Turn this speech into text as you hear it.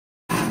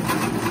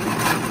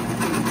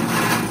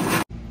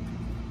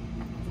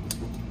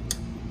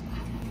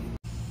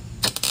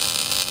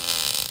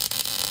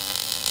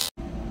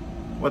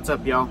What's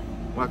up, y'all?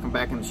 Welcome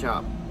back in the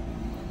shop.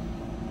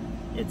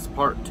 It's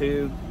part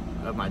 2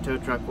 of my tow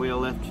truck wheel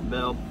lift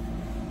build,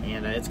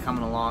 and it's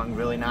coming along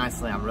really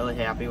nicely. I'm really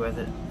happy with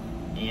it,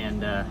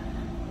 and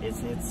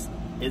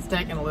it's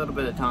taking a little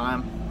bit of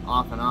time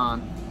off and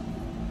on,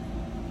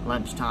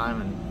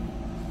 lunchtime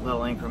and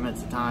little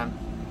increments of time,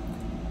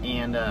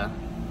 and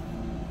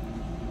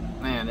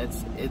man,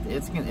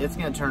 it's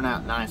gonna turn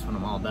out nice when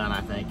I'm all done,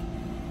 I think.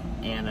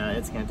 And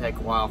it's gonna take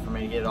a while for me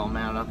to get it all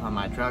mounted up on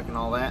my truck and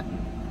all that.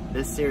 And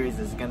this series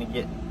is gonna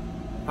get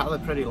probably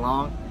pretty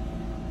long,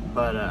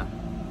 but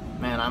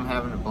man, I'm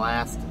having a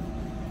blast.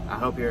 I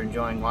hope you're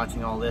enjoying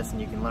watching all this, and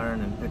you can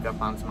learn and pick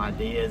up on some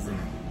ideas,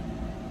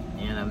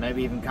 and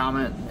maybe even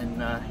comment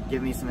and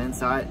give me some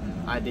insight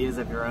and ideas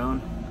of your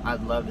own.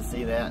 I'd love to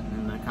see that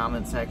in the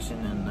comment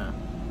section and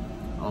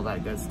all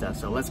that good stuff.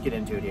 So let's get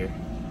into it here.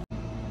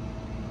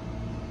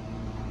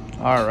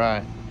 All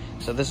right,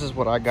 so this is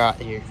what I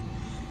got here.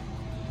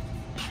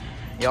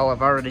 Y'all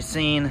have already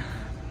seen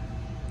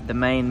the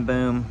main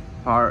boom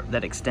part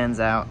that extends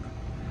out.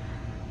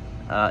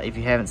 If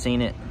you haven't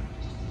seen it,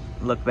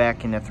 look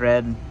back in the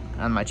thread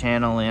on my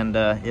channel, and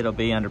it'll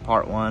be under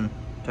part 1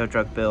 tow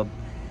truck build.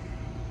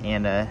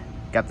 And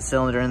got the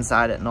cylinder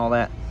inside it and all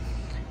that.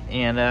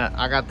 And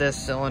I got this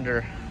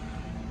cylinder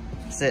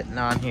sitting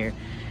on here.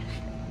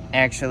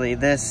 Actually,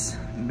 this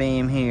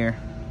beam here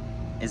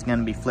is going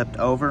to be flipped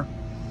over.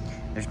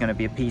 There's going to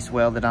be a piece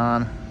welded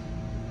on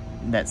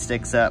that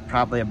sticks up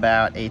probably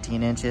about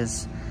 18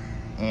 inches.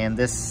 And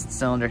this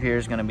cylinder here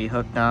is going to be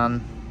hooked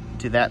on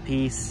to that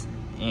piece,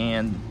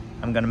 and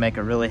I'm going to make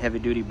a really heavy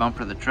duty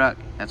bumper of the truck.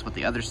 That's what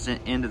the other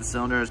end of the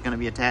cylinder is going to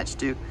be attached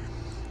to.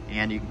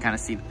 And you can kind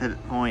of see the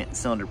pivot point. The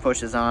cylinder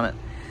pushes on it.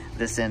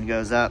 This end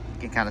goes up.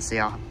 You can kind of see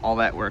how all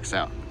that works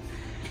out.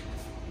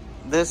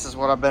 This is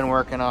what I've been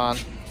working on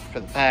for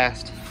the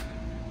past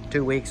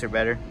 2 weeks or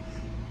better.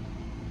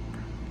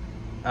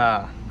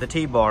 The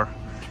T-bar.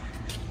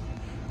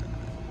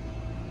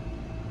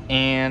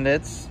 And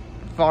it's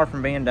far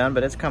from being done,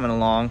 but it's coming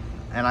along.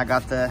 And I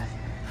got the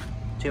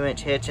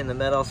 2-inch hitch in the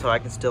middle, so I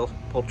can still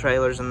pull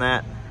trailers and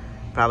that.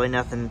 Probably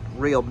nothing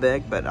real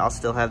big, but I'll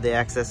still have the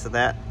access to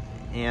that.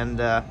 And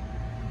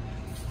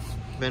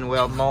been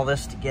welding all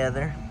this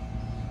together.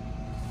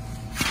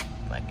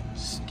 If I can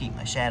just keep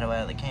my shadow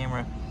out of the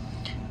camera.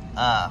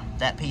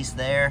 That piece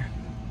there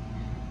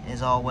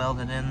is all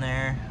welded in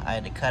there. I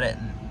had to cut it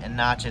and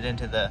notch it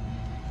into the,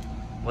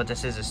 what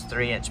this is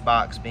 3-inch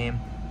box beam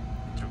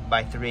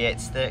by 3/8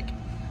 thick.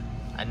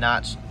 I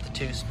notched the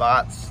 2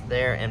 spots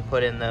there and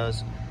put in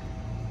those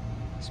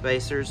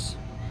spacers.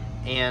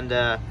 And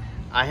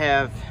I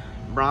have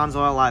bronze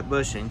oil light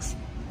bushings.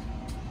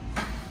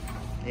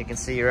 You can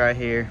see right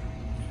here,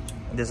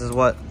 this is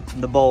what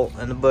the bolt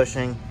and the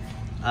bushing.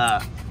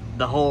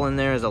 The hole in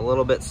there is a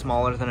little bit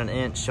smaller than 1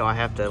 inch, so I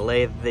have to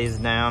lay these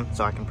down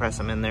so I can press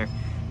them in there.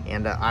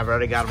 And I've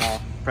already got them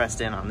all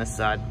pressed in on this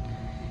side.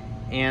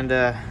 And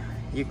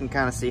you can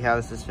kind of see how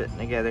this is fitting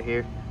together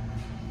here.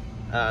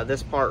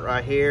 This part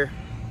right here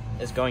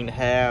is going to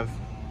have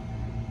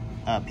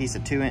a piece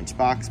of 2-inch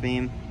box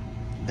beam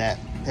that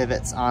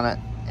pivots on it,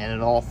 and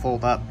it'll all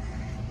fold up.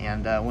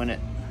 And when it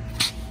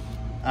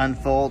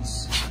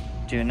unfolds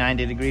to a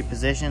 90-degree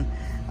position,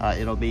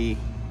 it'll be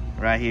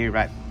right here,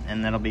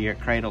 and that'll be your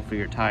cradle for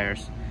your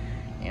tires.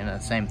 And the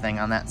same thing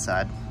on that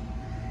side.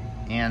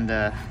 And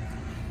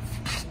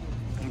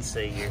let's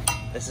see here.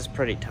 This is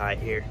pretty tight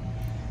here,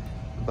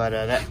 but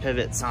that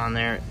pivots on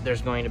there.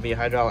 There's going to be a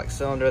hydraulic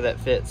cylinder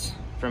that fits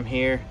from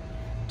here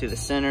to the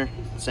center.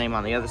 Same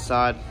on the other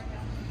side.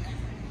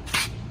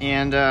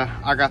 And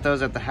I got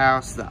those at the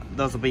house.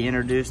 Those will be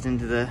introduced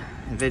into the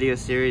video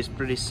series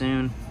pretty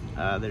soon.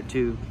 They're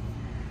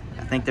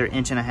I think they're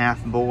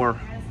 1.5-inch bore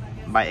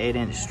by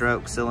 8-inch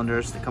stroke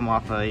cylinders that come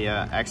off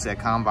actually a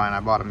combine. I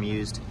bought them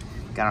used.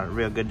 Got a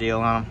real good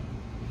deal on them.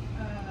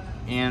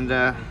 And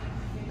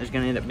there's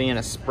going to end up being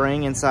a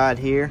spring inside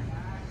here.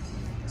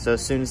 So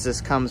as soon as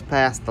this comes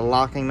past the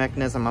locking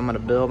mechanism, I'm going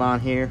to build on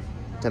here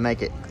to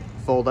make it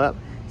fold up.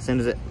 As soon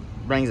as it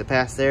brings it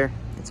past there,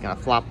 it's going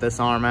to flop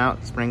this arm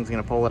out. The spring's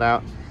going to pull it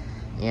out.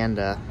 And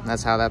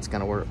that's how that's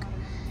going to work.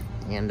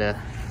 And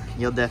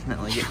you'll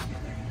definitely get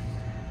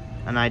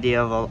an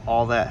idea of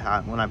all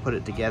that when I put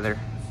it together.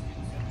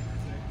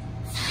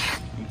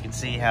 You can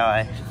see how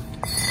I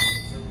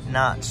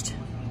notched,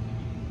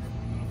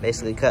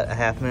 basically cut a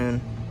half moon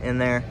in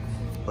there,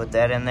 put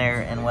that in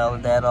there, and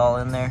welded that all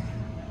in there.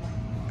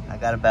 I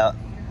got about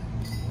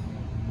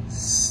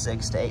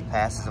 6 to 8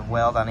 passes of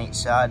weld on each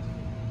side.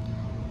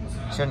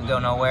 Shouldn't go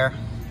nowhere.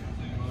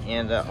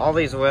 And all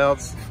these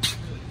welds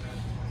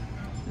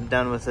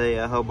done with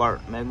a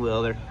Hobart Meg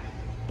welder,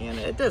 and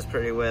it does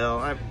pretty well.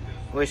 I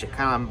wish it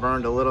kind of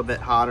burned a little bit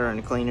hotter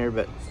and cleaner,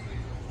 but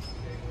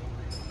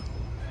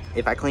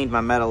if I cleaned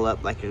my metal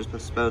up like you're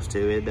supposed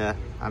to,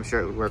 I'm sure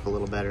it would work a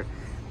little better.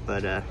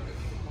 But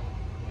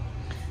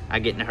I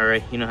get in a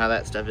hurry. You know how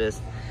that stuff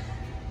is.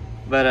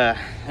 But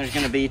there's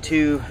going to be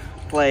 2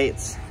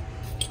 plates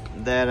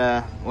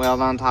that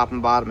weld on top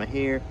and bottom of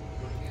here.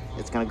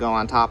 It's going to go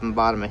on top and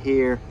bottom of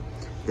here.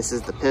 This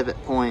is the pivot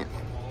point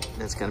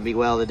that's going to be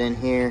welded in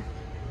here.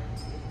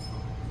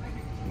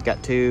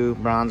 Got 2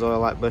 bronze oil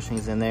light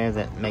bushings in there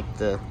that make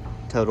the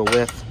total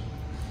width.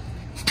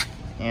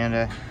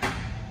 And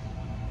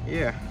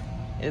yeah,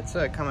 it's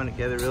coming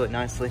together really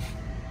nicely.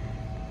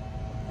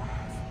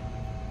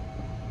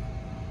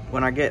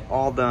 When I get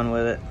all done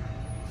with it,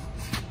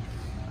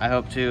 I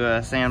hope to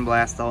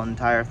sandblast the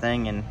entire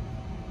thing, and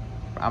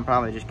I'm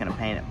probably just gonna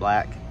paint it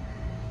black.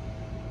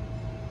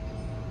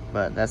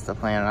 But that's the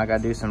plan. I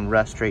gotta do some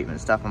rust treatment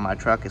stuff on my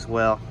truck as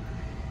well.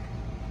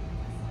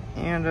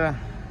 And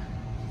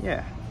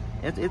yeah,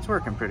 it's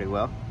working pretty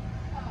well.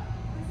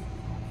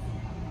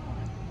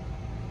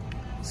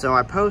 So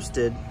I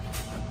posted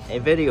a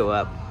video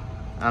up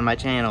on my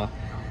channel,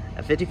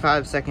 a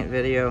 55-second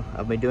video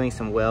of me doing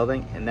some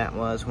welding, and that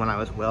was when I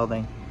was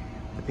welding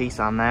the piece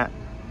on that.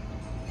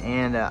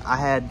 And I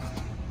had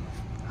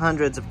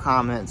hundreds of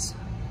comments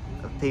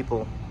of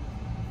people,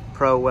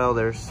 pro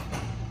welders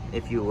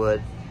if you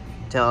would,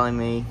 telling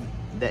me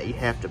that you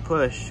have to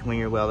push when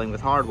you're welding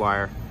with hard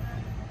wire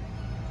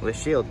with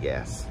shield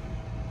gas.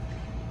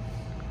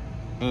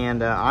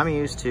 And I'm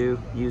used to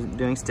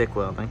doing stick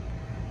welding.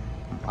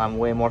 I'm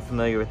way more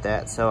familiar with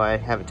that, so I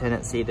have a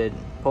tendency to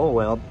pole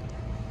weld,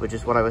 which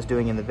is what I was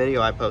doing in the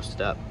video I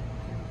posted up.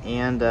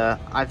 And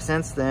I've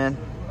since then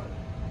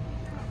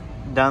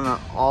done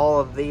all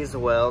of these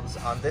welds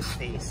on this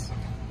piece.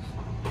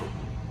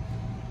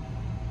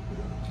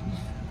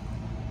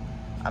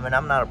 I mean,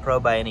 I'm not a pro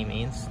by any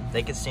means.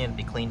 They could stand to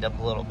be cleaned up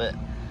a little bit.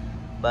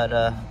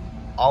 But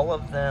all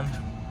of them,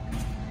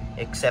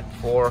 except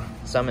for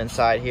some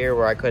inside here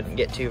where I couldn't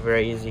get to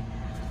very easy,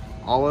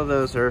 all of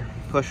those are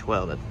push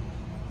welded.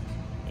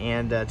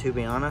 And to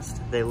be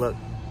honest, they look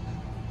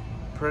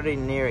pretty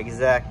near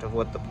exact of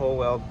what the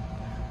pole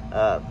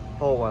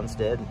ones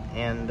did.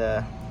 And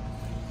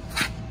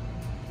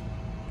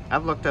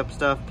I've looked up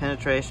stuff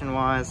penetration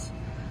wise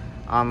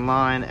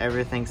online.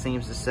 Everything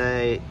seems to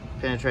say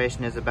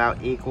penetration is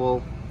about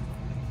equal,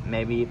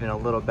 maybe even a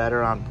little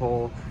better on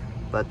pole,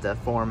 but the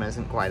form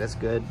isn't quite as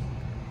good.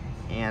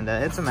 And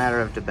it's a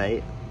matter of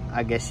debate,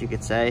 I guess you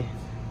could say.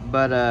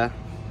 But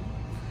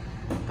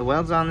the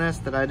welds on this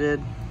that I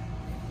did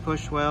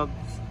push welds,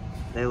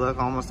 they look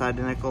almost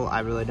identical.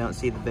 I really don't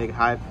see the big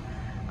hype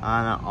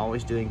on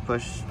always doing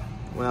push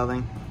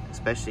welding,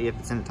 especially if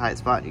it's in a tight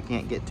spot you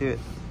can't get to it.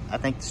 I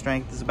think the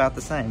strength is about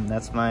the same.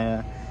 That's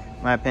my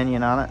my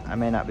opinion on it. I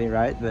may not be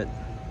right, but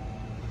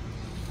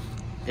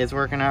it's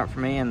working out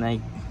for me, and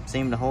they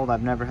seem to hold.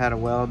 I've never had a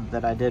weld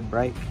that I did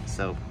break,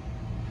 so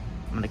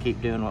I'm gonna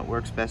keep doing what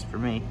works best for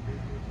me.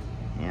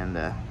 And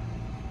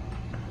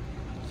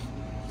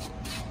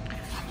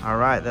all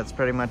right, that's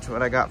pretty much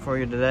what I got for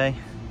you today.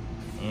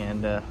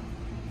 And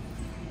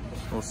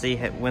we'll see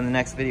when the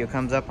next video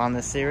comes up on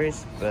this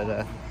series,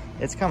 but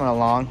it's coming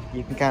along.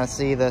 You can kind of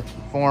see the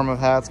form of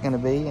how it's going to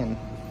be, and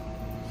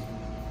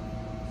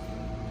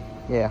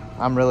yeah,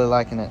 I'm really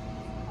liking it.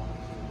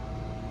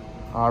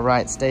 All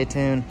right, stay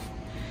tuned.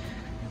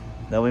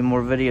 There'll be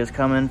more videos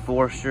coming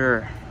for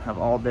sure of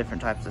all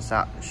different types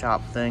of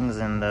shop things,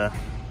 and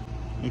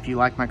if you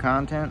like my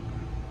content,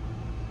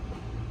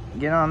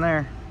 get on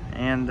there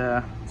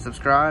and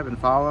subscribe and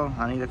follow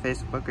on either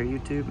Facebook or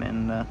YouTube.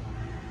 And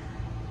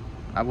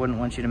I wouldn't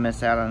want you to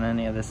miss out on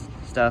any of this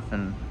stuff.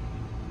 And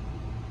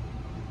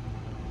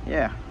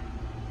yeah,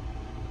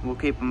 we'll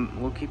keep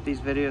these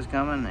videos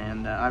coming,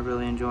 and I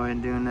really enjoy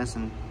doing this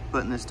and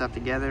putting this stuff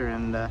together.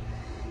 And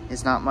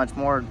it's not much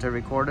more to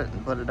record it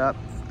and put it up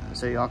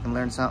so y'all can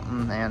learn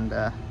something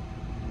and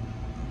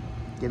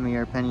give me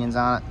your opinions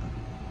on it.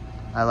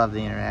 I love the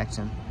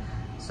interaction.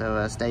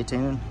 So stay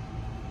tuned.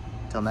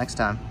 Till next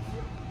time.